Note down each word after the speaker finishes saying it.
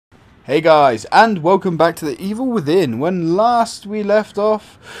Hey guys, and welcome back to The Evil Within. When last we left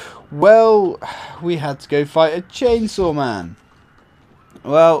off, well, we had to go fight a chainsaw man.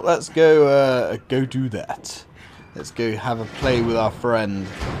 Well, let's go do that. Let's go have a play with our friend.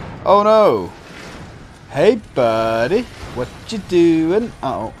 Oh no! Hey buddy, what you doing?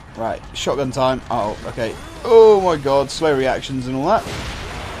 Oh, right, shotgun time. Oh, okay. Oh my god, slow reactions and all that.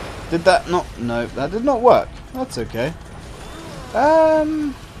 Did that not? No, that did not work. That's okay.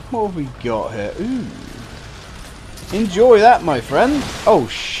 What have we got here? Ooh. Enjoy that, my friend. Oh,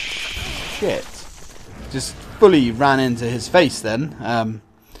 shit. Just fully ran into his face then.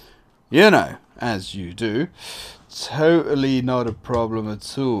 You know, as you do. Totally not a problem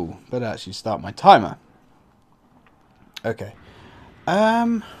at all. Better actually start my timer. Okay.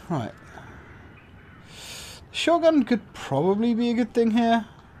 Right. Shotgun could probably be a good thing here.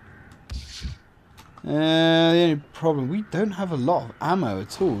 The only problem, we don't have a lot of ammo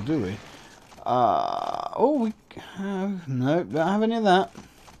at all, do we? No, don't have any of that.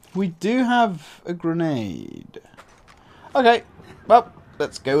 We do have a grenade. Okay, well,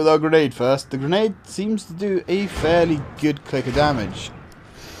 let's go with our grenade first. The grenade seems to do a fairly good click of damage.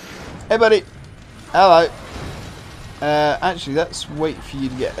 Hey, buddy. Hello. Actually, let's wait for you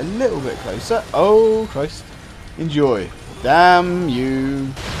to get a little bit closer. Oh, Christ. Enjoy. Damn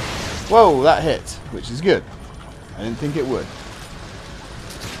you. Whoa, that hit, which is good. I didn't think it would.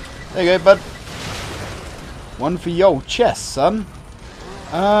 There you go, bud. One for your chest, son.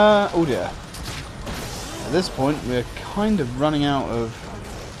 Oh dear. At this point, we're kind of running out of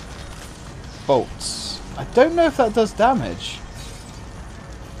bolts. I don't know if that does damage,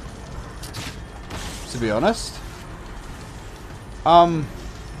 to be honest. I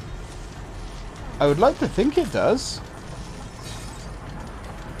would like to think it does.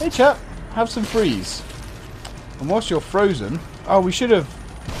 Hey chap, have some freeze. And whilst you're frozen... Oh, we should have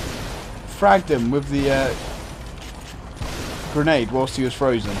fragged him with the grenade whilst he was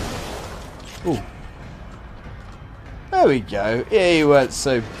frozen. Ooh. There we go. Yeah, he weren't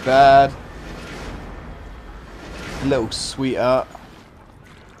so bad. Little sweetheart.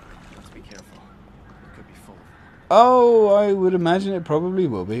 Let's be careful. It could be full. Oh, I would imagine it probably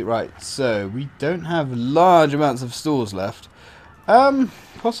will be. Right, so we don't have large amounts of stores left.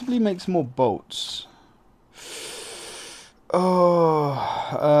 Possibly make some more bolts.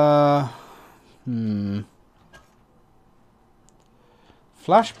 Oh,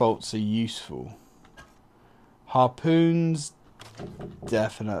 Flash bolts are useful. Harpoons,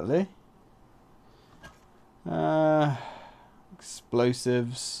 definitely.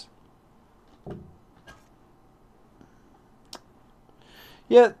 Explosives.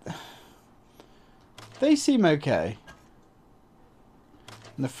 Yeah, they seem okay.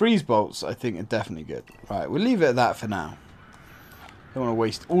 And the freeze bolts, I think, are definitely good. Right, we'll leave it at that for now. Don't want to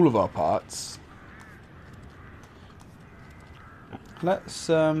waste all of our parts. Let's,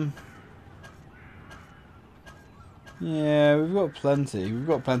 yeah, we've got plenty. We've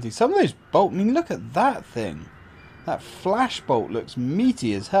got plenty. Some of those bolts, I mean, look at that thing. That flash bolt looks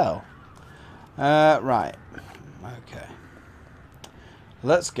meaty as hell. Right. Okay.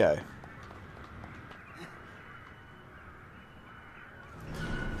 Let's go.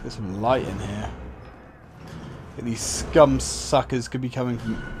 Get some light in here. These scum suckers could be coming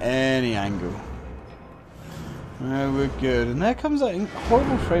from any angle. No, we're good. And there comes that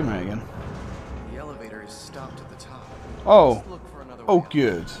horrible frame rate again. The elevator is stopped at the top. Oh. Let's look for another Oh, way up.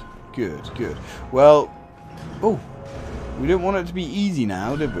 good. Good, good. Well, oh, we didn't want it to be easy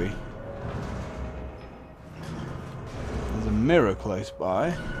now, did we? There's a mirror close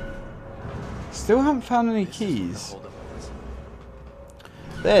by. Still haven't found any This is where the keys. holdup was.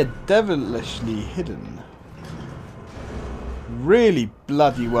 They're devilishly hidden. Really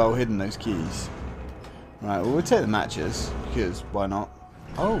bloody well hidden, those keys. Right, well, we'll take the matches, because why not?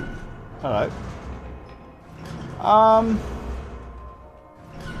 Oh, hello.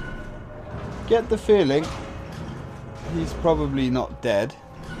 Get the feeling he's probably not dead.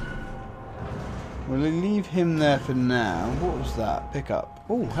 We'll leave him there for now. What was that? Pick up.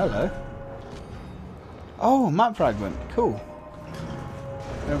 Oh, hello. Oh, map fragment. Cool.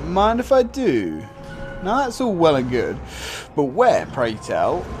 Don't mind if I do. Now that's all well and good, but where, pray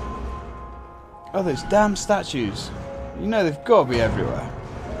tell? Oh, those damn statues. You know they've got to be everywhere.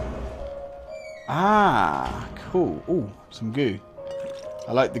 Ah, cool. Ooh, some goo.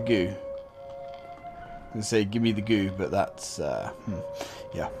 I like the goo. I was going to say, give me the goo, but that's,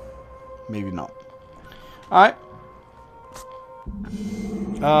 yeah, maybe not. Alright.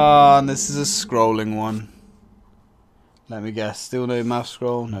 Ah, and this is a scrolling one. Let me guess. Still no mouse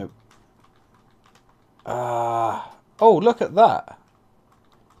scroll? Nope. Oh, look at that.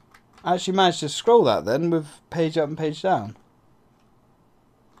 I actually managed to scroll that then with page up and page down.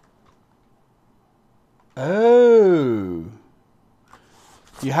 Oh.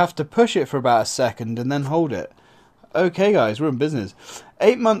 You have to push it for about a second and then hold it. Okay, guys, we're in business.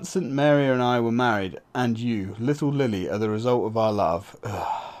 8 months since Mary and I were married, and you, little Lily, are the result of our love.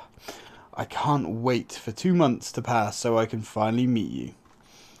 Ugh. I can't wait for 2 months to pass so I can finally meet you.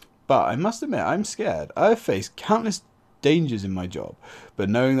 But I must admit, I'm scared. I have faced countless dangers in my job, but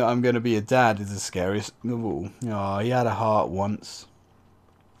knowing that I'm going to be a dad is the scariest of all. Oh, he had a heart once.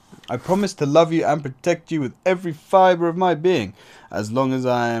 I promise to love you and protect you with every fibre of my being, as long as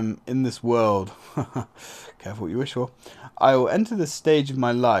I am in this world. Careful what you wish for. I will enter this stage of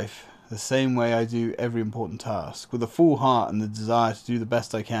my life the same way I do every important task, with a full heart and the desire to do the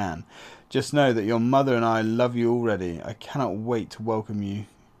best I can. Just know that your mother and I love you already. I cannot wait to welcome you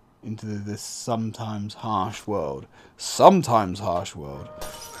into this sometimes harsh world. Sometimes harsh world.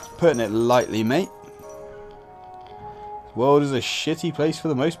 Putting it lightly, mate. The world is a shitty place for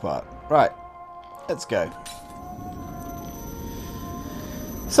the most part. Right, let's go.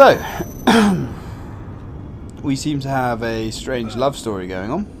 So, we seem to have a strange love story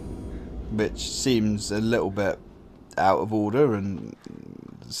going on, which seems a little bit out of order and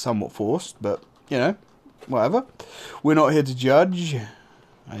somewhat forced, but, you know, whatever. We're not here to judge,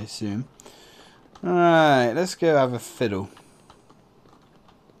 I assume. Alright, let's go have a fiddle.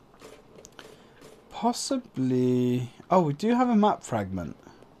 Possibly... Oh, we do have a map fragment.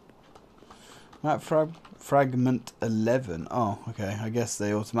 Map fragment 11. Oh, okay. I guess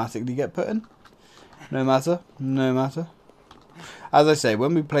they automatically get put in. No matter. No matter. As I say,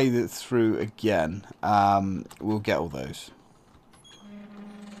 when we play it through again, we'll get all those.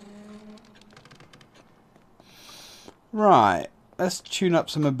 Right. Let's tune up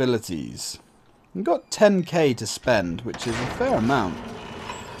some abilities. We've got 10k to spend, which is a fair amount.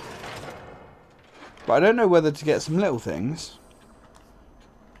 But I don't know whether to get some little things.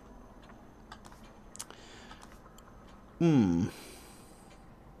 God,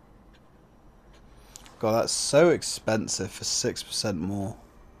 that's so expensive for 6% more.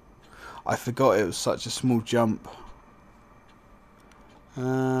 I forgot it was such a small jump.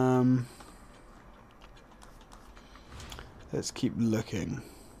 Let's keep looking.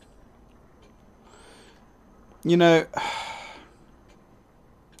 You know,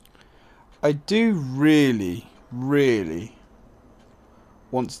 I do really, really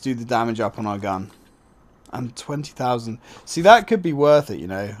want to do the damage up on our gun. And 20,000. See, that could be worth it, you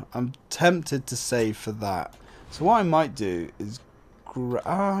know. I'm tempted to save for that. So what I might do is...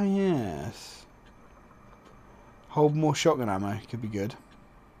 yes. Hold more shotgun ammo. Could be good.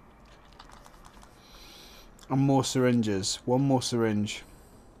 And more syringes. One more syringe.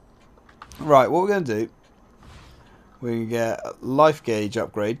 Right, what we're going to do... We're going to get a life gauge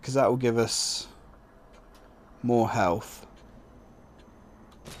upgrade, because that will give us more health.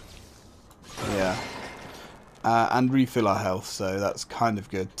 Yeah. And refill our health, so that's kind of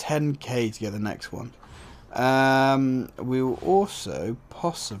good. 10k to get the next one. We will also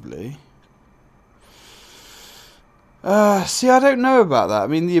possibly... see, I don't know about that. I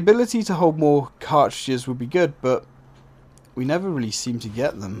mean, the ability to hold more cartridges would be good, but we never really seem to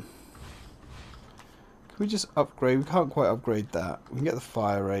get them. Can we just upgrade? We can't quite upgrade that. We can get the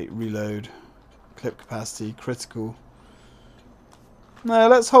fire rate, reload, clip capacity, critical. No,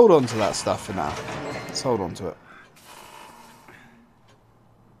 let's hold on to that stuff for now. Let's hold on to it.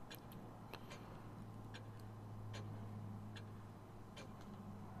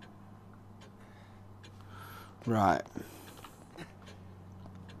 Right.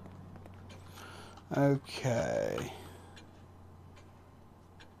 Okay.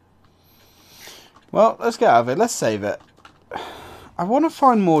 Well, let's get out of it. Let's save it. I want to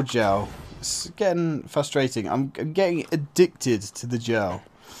find more gel. It's getting frustrating. I'm getting addicted to the gel.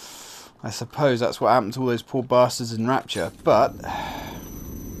 I suppose that's what happened to all those poor bastards in Rapture. But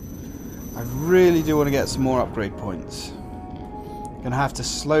I really do want to get some more upgrade points. I'm going to have to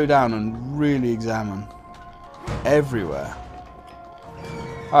slow down and really examine everywhere.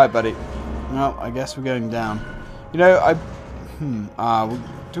 Alright, buddy. Well, I guess we're going down. You know,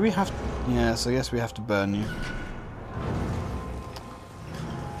 do we have to... Yes, I guess we have to burn you.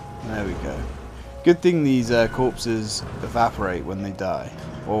 There we go. Good thing these corpses evaporate when they die.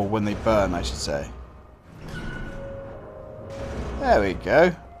 Or when they burn, I should say. There we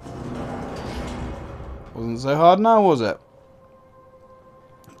go. Wasn't so hard now, was it?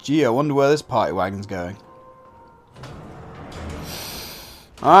 Gee, I wonder where this party wagon's going.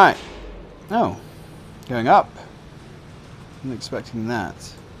 Alright. Oh. Going up. Wasn't expecting that.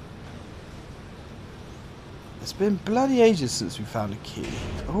 It's been bloody ages since we found a key.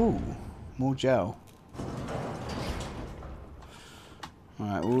 Oh, more gel.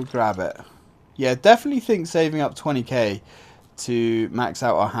 Alright, we'll grab it. Yeah, definitely think saving up 20k to max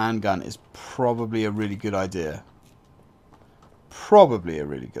out our handgun is probably a really good idea. Probably a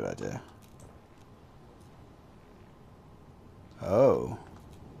really good idea. Oh.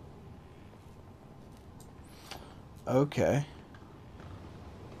 Okay.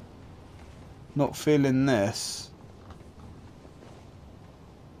 Not feeling this.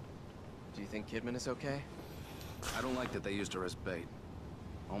 Do you think Kidman is okay? I don't like that they used her as bait.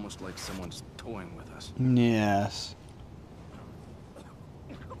 Almost like someone's toying with us. Yes.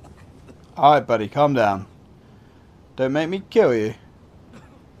 Alright, buddy, calm down. Don't make me kill you.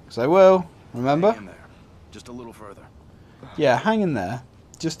 Because I will, remember? Hang in there. Just a little further. Yeah, hang in there.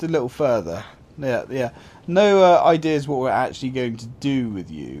 Just a little further. Yeah. No ideas what we're actually going to do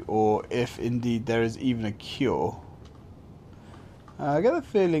with you, or if indeed there is even a cure. I get the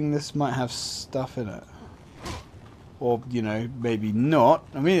feeling this might have stuff in it. Or, you know, maybe not.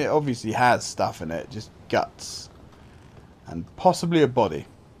 I mean, it obviously has stuff in it, just guts. And possibly a body.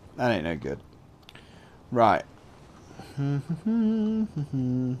 That ain't no good. Right.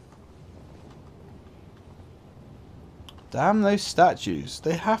 Damn those statues.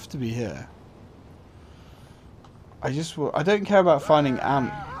 They have to be here. I don't care about finding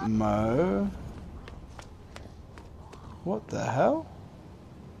ammo. What the hell?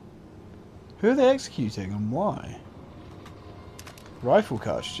 Who are they executing and why? Rifle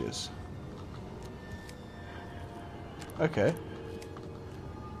cartridges. Okay.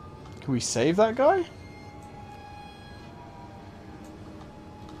 Can we save that guy?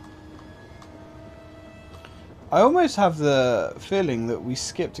 I almost have the feeling that we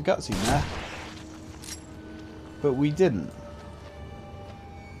skipped a cutscene there. But we didn't.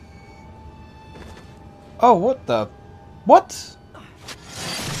 Oh, what the... What?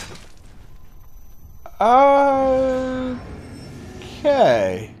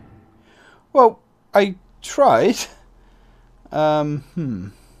 Okay. Well, I tried. That's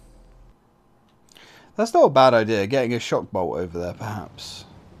not a bad idea, getting a shock bolt over there, perhaps.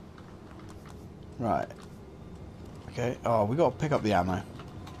 Right. Okay. Oh, we got to pick up the ammo.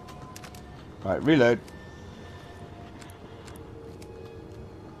 Right, reload.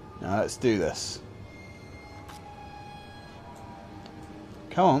 Now, let's do this.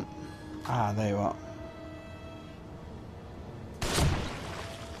 Come on. Ah, there you are.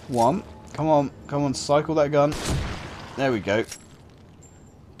 One. Come on. Come on, cycle that gun. There we go.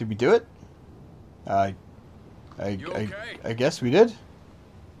 Did we do it? I guess we did.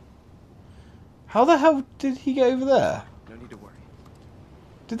 How the hell did he get over there? No need to worry.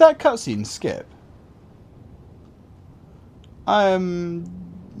 Did that cutscene skip? I am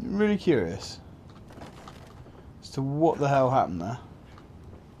really curious as to what the hell happened there.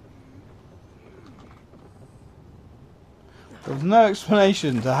 There was no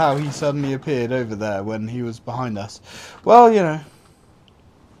explanation to how he suddenly appeared over there when he was behind us. Well, you know.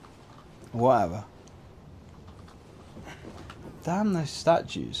 Whatever. Damn those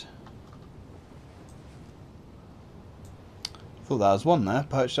statues. Thought that was one there,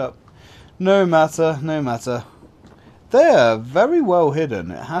 perched up. No matter, no matter. They are very well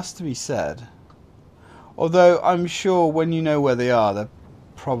hidden, it has to be said. Although I'm sure when you know where they are, they're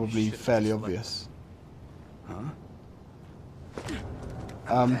probably fairly obvious. Huh?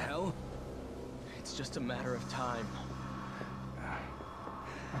 What the hell? It's just a matter of time.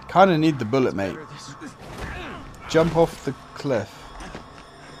 I kind of need the bullet, mate. Jump off the cliff.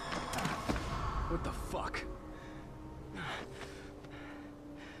 What the fuck?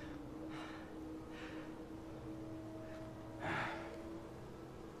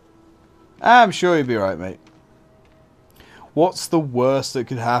 I'm sure you'll be right, mate. What's the worst that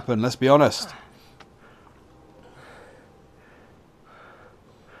could happen? Let's be honest.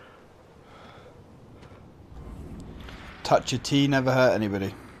 Touch your tea, never hurt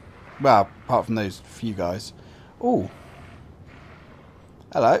anybody. Well, apart from those few guys. Ooh.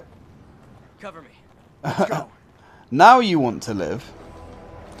 Hello. Cover me. Let's go. Now you want to live.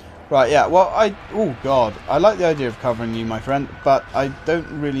 Right, yeah, well, oh, God. I like the idea of covering you, my friend, but I don't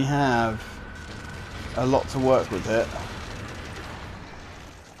really have a lot to work with here.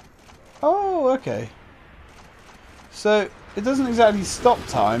 Oh, okay. So, it doesn't exactly stop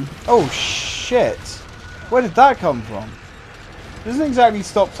time. Oh, shit. Where did that come from? It doesn't exactly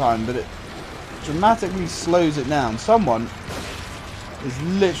stop time, but it dramatically slows it down. Someone is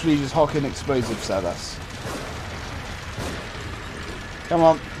literally just hocking explosives at us. Come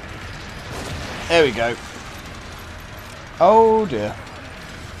on. There we go. Oh dear.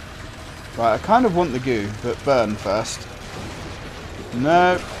 Right, I kind of want the goo, but burn first.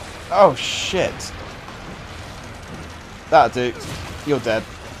 No. Oh, shit. That'll do. You're dead.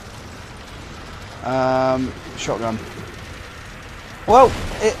 Shotgun. Well,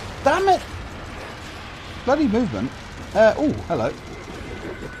 damn it. Bloody movement. Oh, hello.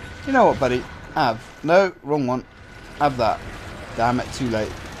 You know what, buddy? Have. No, wrong one. Have that. Damn it, too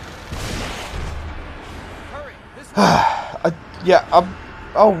late.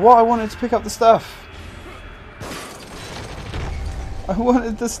 Oh, what? I wanted to pick up the stuff. I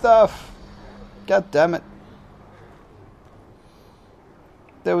wanted the stuff. God damn it.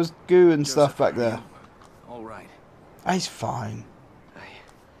 There was goo and stuff back there. All right. He's fine.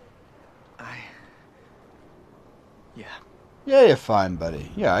 Yeah. Yeah, you're fine,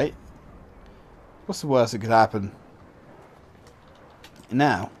 buddy. You alright? What's the worst that could happen?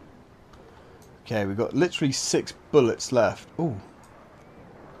 Now. Okay, we've got literally 6 bullets left. Ooh.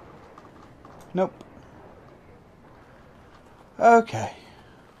 Nope. Okay.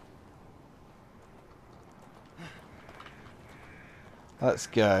 Let's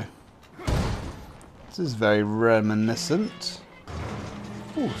go. This is very reminiscent.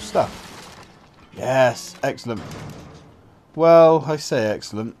 Ooh, stuff. Yes, excellent. Well, I say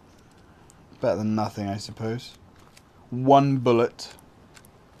excellent. Better than nothing, I suppose. 1 bullet.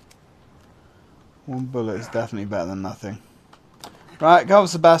 1 bullet is definitely better than nothing. Right, come on,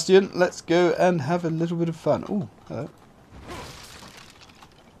 Sebastian. Let's go and have a little bit of fun. Ooh, hello.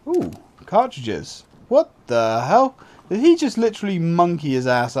 Ooh, cartridges. What the hell? Did he just literally monkey his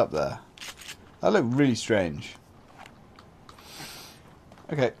ass up there? That looked really strange.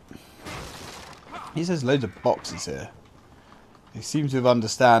 Okay. He says loads of boxes here. They seem to have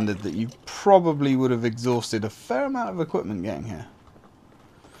understood that you probably would have exhausted a fair amount of equipment getting here.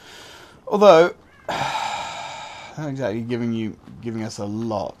 Although, not exactly giving us a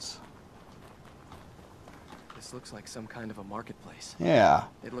lot. This looks like some kind of a marketplace. Yeah.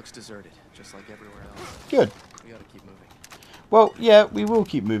 It looks deserted, just like everywhere else. Good. We gotta keep moving. Well, yeah, we will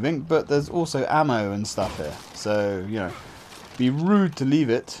keep moving, but there's also ammo and stuff here. So, you know, be rude to leave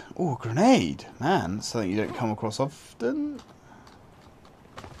it. Oh, a grenade. Man, that's something you don't come across often.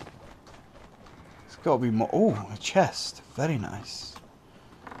 It's got to be more. Oh, a chest. Very nice.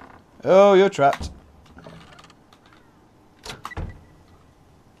 Oh, you're trapped.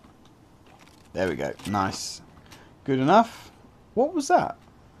 There we go. Nice. Good enough. What was that?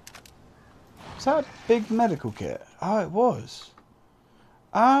 Was that a big medical kit? Oh, it was.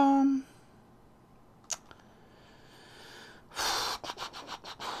 We'll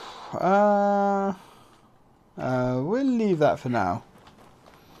leave that for now.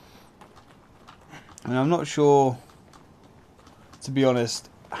 And I'm not sure, to be honest,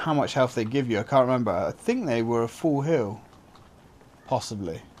 how much health they give you. I can't remember. I think they were a full heal.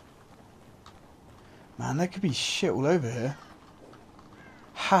 Possibly. Man, there could be shit all over here.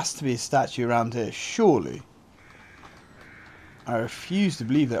 Has to be a statue around here, surely. I refuse to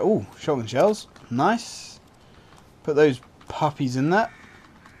believe that. Oh, shotgun shells. Nice. Put those puppies in there.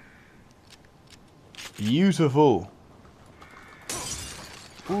 Beautiful.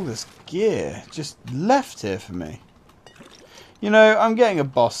 All this gear just left here for me. You know, I'm getting a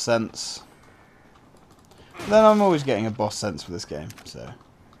boss sense. Then I'm always getting a boss sense for this game, so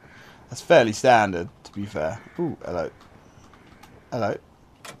that's fairly standard, to be fair. Ooh, hello. Hello.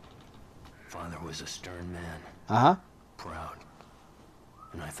 Father was a stern man. Uh-huh. Proud.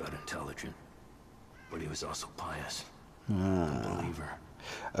 And I thought intelligent. But he was also pious. A believer.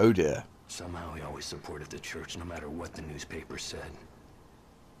 Oh dear. Somehow he always supported the church no matter what the newspaper said.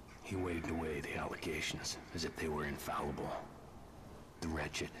 He waved away the allegations as if they were infallible. The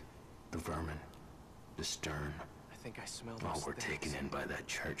wretched, the vermin, the stern, I think I smell all those were things. taken in by that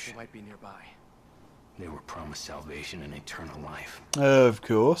church. They might be nearby. They were promised salvation and eternal life. Of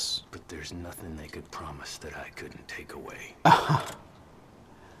course. But there's nothing they could promise that I couldn't take away.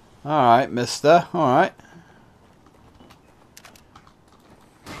 Alright, mister. Alright.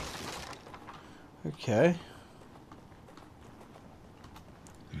 Okay.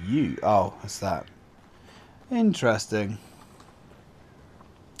 Oh, what's that? Interesting.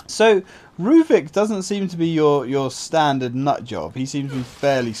 So, Ruvik doesn't seem to be your standard nut job. He seems to be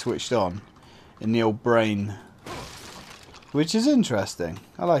fairly switched on in the old brain. Which is interesting.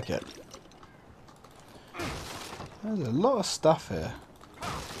 I like it. There's a lot of stuff here.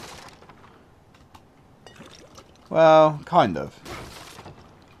 Well, kind of.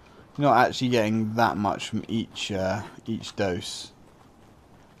 You're not actually getting that much from each dose.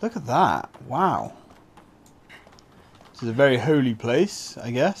 Look at that. Wow. This is a very holy place,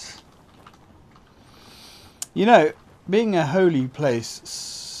 I guess. You know, being a holy place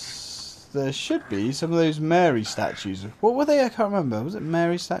there should be some of those Mary statues. What were they? I can't remember. Was it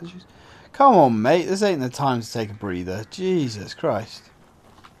Mary statues? Come on, mate. This ain't the time to take a breather. Jesus Christ.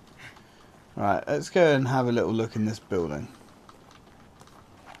 Right, let's go and have a little look in this building.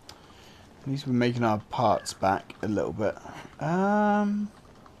 At least we're making our parts back a little bit.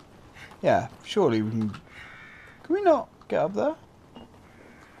 Yeah, surely we can... Can we not get up there?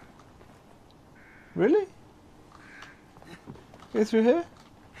 Really? Go through here?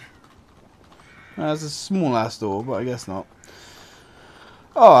 There's a small ass door, but I guess not.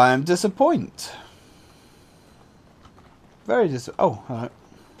 Oh, I am disappointed. Very Oh, hello.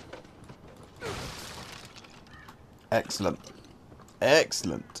 Excellent.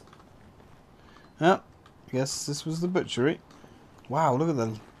 Excellent. Yep. I guess this was the butchery. Wow, look at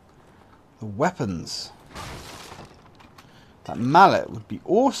the weapons. That mallet would be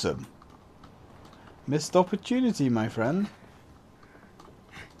awesome. Missed opportunity, my friend.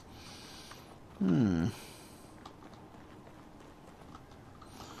 There's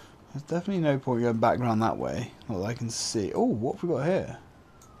definitely no point going back around that way. Not that I can see. Oh, what have we got here?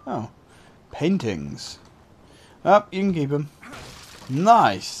 Oh, paintings. Oh, you can keep them.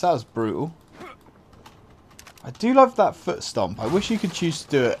 Nice. That was brutal. I do love that foot stomp. I wish you could choose to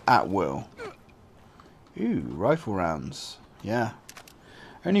do it at will. Ooh, rifle rounds. Yeah.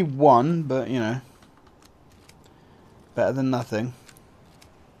 Only one, but, you know. Better than nothing.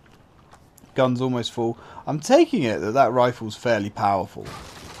 Gun's almost full. I'm taking it that that rifle's fairly powerful.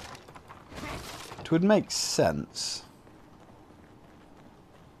 It would make sense.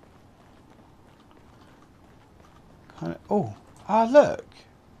 Kind of, oh, ah, look.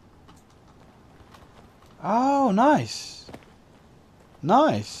 Oh, nice.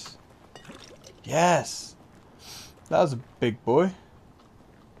 Nice. Yes. That was a big boy.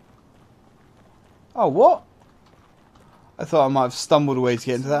 Oh, what? I thought I might have stumbled away to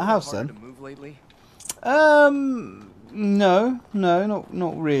get into that house then. To move lately? No,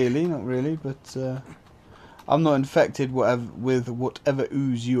 not really, but I'm not infected with whatever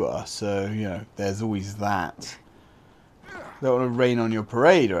ooze you are, so, you know, there's always that. Don't want to rain on your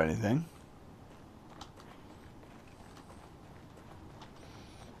parade or anything.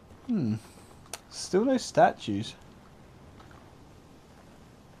 Still no statues.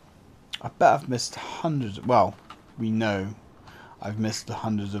 I bet I've missed hundreds. Well, we know I've missed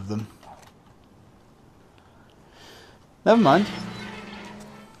hundreds of them. Never mind.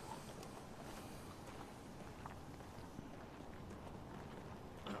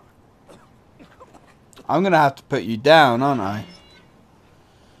 I'm going to have to put you down, aren't I?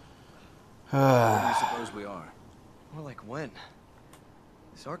 I suppose we are. More like when?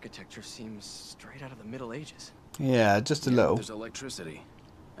 This architecture seems straight out of the Middle Ages. Yeah, just a little. There's electricity,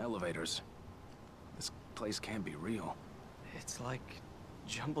 elevators. This place can't be real. It's like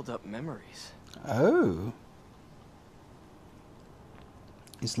jumbled up memories. Oh.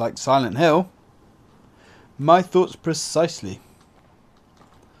 It's like Silent Hill. My thoughts precisely.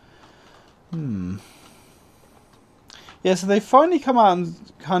 Yeah, so they finally come out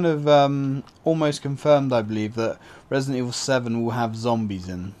and kind of almost confirmed, I believe, that Resident Evil 7 will have zombies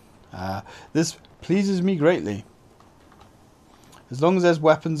in. This pleases me greatly. As long as there's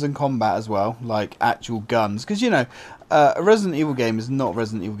weapons and combat as well, like actual guns. Because, you know, a Resident Evil game is not a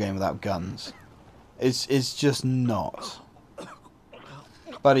Resident Evil game without guns. It's just not.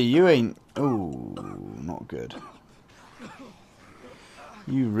 Buddy, you ain't... Ooh, not good.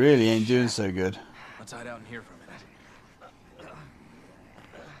 You really ain't doing so good. Let's hide out in here for a minute.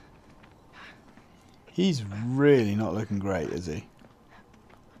 He's really not looking great, is he?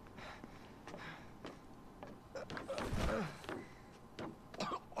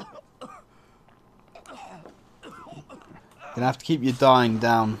 Gonna have to keep your dying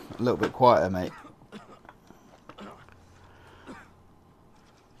down a little bit quieter, mate.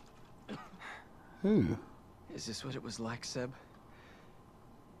 Ooh. Is this what it was like, Seb?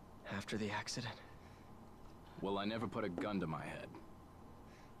 After the accident? Well, I never put a gun to my head.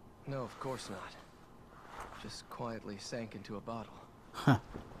 No, of course not. Just quietly sank into a bottle. Huh.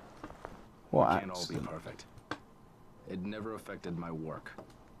 What It can't all be accident? perfect. It never affected my work.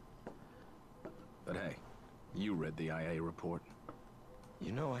 But hey, you read the IA report.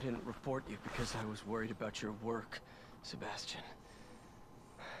 You know I didn't report you because I was worried about your work, Sebastian.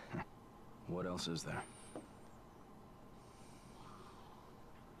 What else is there?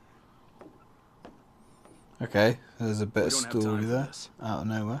 Okay, there's a bit We of don't have time story for there. this. Out of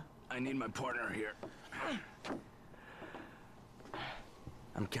nowhere. I need my partner here.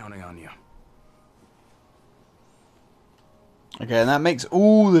 I'm counting on you. Okay, and that makes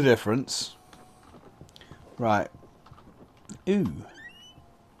all the difference. Right. Ooh.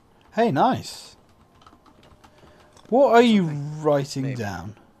 Hey, nice. What are you Something. writing Maybe.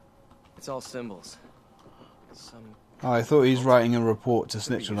 down? It's all symbols. Some Oh, I thought he was writing a report to Could be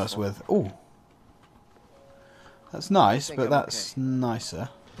snitch on us useful. with. Oh. That's nice, think but I'm that's nicer.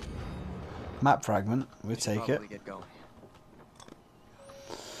 Map fragment. We'll should take it. probably get going.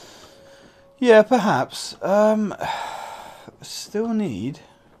 Yeah, perhaps. Still need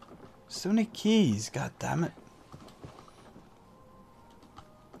keys. God damn it.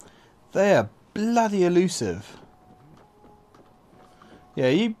 They are bloody elusive. Yeah,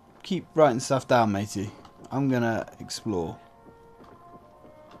 you keep writing stuff down, matey. I'm gonna explore.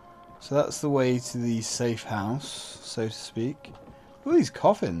 So that's the way to the safe house, so to speak. All these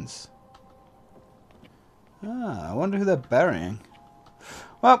coffins. Ah, I wonder who they're burying.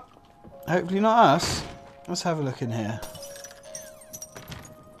 Well, hopefully not us. Let's have a look in here.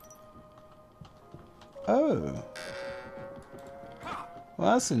 Oh.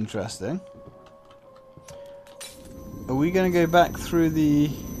 Well, that's interesting. Are we going to go back through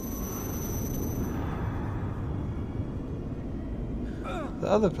the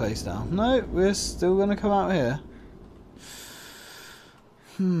other place now? No, we're still going to come out here.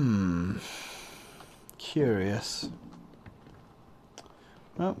 Curious.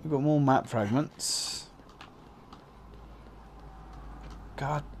 Well, we've got more map fragments.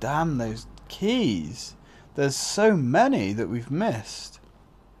 God damn those keys. There's so many that we've missed.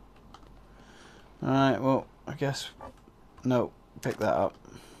 Alright, well, I guess... No, pick that up.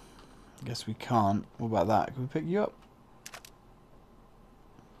 I guess we can't. What about that? Can we pick you up?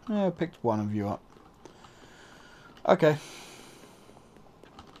 Yeah, I picked one of you up. Okay.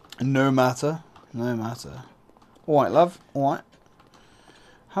 No matter. No matter. Alright, love. Alright.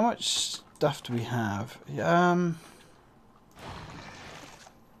 How much stuff do we have?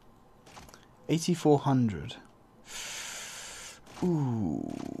 8,400.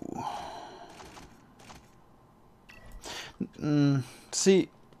 Ooh. See,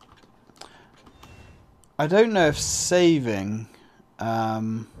 I don't know if saving.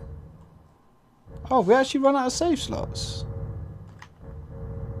 Oh, we actually run out of save slots.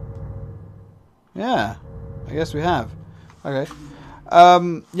 Yeah, I guess we have. Okay.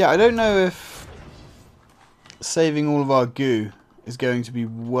 Yeah, I don't know if saving all of our goo is going to be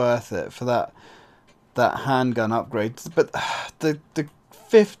worth it for that handgun upgrade. But the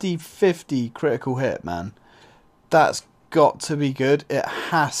 50-50 critical hit, man, that's got to be good. It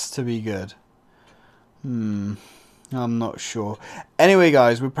has to be good. I'm not sure. Anyway,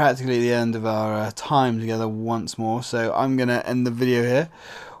 guys, we're practically at the end of our time together once more, so I'm going to end the video here.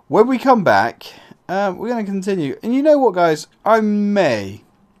 When we come back, we're going to continue. And you know what, guys? I may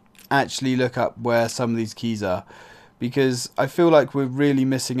actually look up where some of these keys are, because I feel like we're really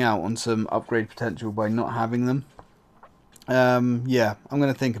missing out on some upgrade potential by not having them. Yeah, I'm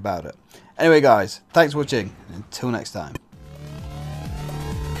going to think about it. Anyway, guys, thanks for watching. Until next time.